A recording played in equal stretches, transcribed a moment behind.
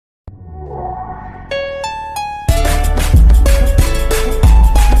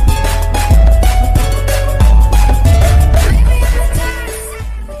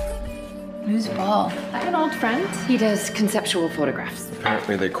He does conceptual photographs.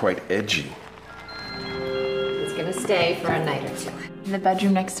 Apparently they're quite edgy. He's gonna stay for a night or two. In the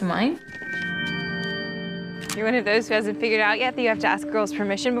bedroom next to mine? You're one of those who hasn't figured out yet that you have to ask girls'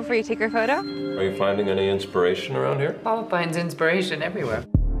 permission before you take your photo? Are you finding any inspiration around here? Papa finds inspiration everywhere.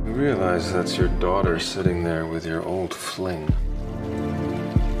 You realize that's your daughter sitting there with your old fling.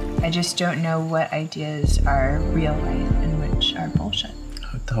 I just don't know what ideas are real life and which are bullshit.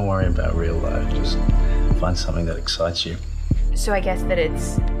 Don't worry about real life. Just find something that excites you. So I guess that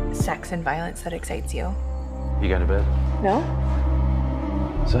it's sex and violence that excites you. You go to bed? No?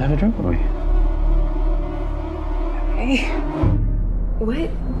 So have a drink with me. Okay. What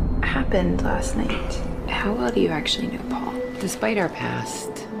happened last night? How well do you actually know Paul? Despite our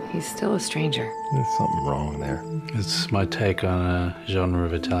past, he's still a stranger. There's something wrong there. It's my take on a genre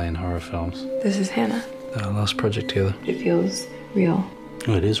of Italian horror films. This is Hannah. Our last project together. It feels real.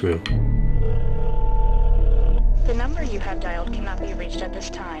 Oh, it is real. The number you have dialed cannot be reached at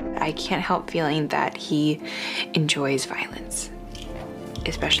this time. I can't help feeling that he enjoys violence,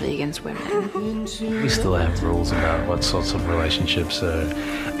 especially against women. We still have rules about what sorts of relationships are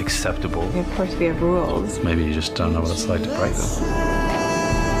acceptable. Of course we have rules. Maybe you just don't know what it's like to break them.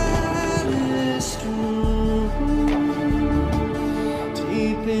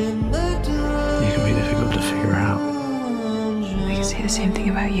 You can be difficult to figure out. I can say the same thing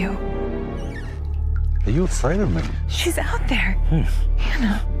about you. Are you afraid of me? She's out there.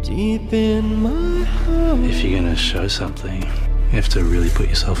 Hannah. If you're gonna show something, you have to really put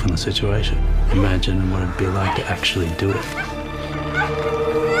yourself in the situation. Imagine what it'd be like to actually do it.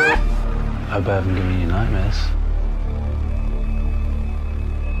 I hope I haven't given you nightmares.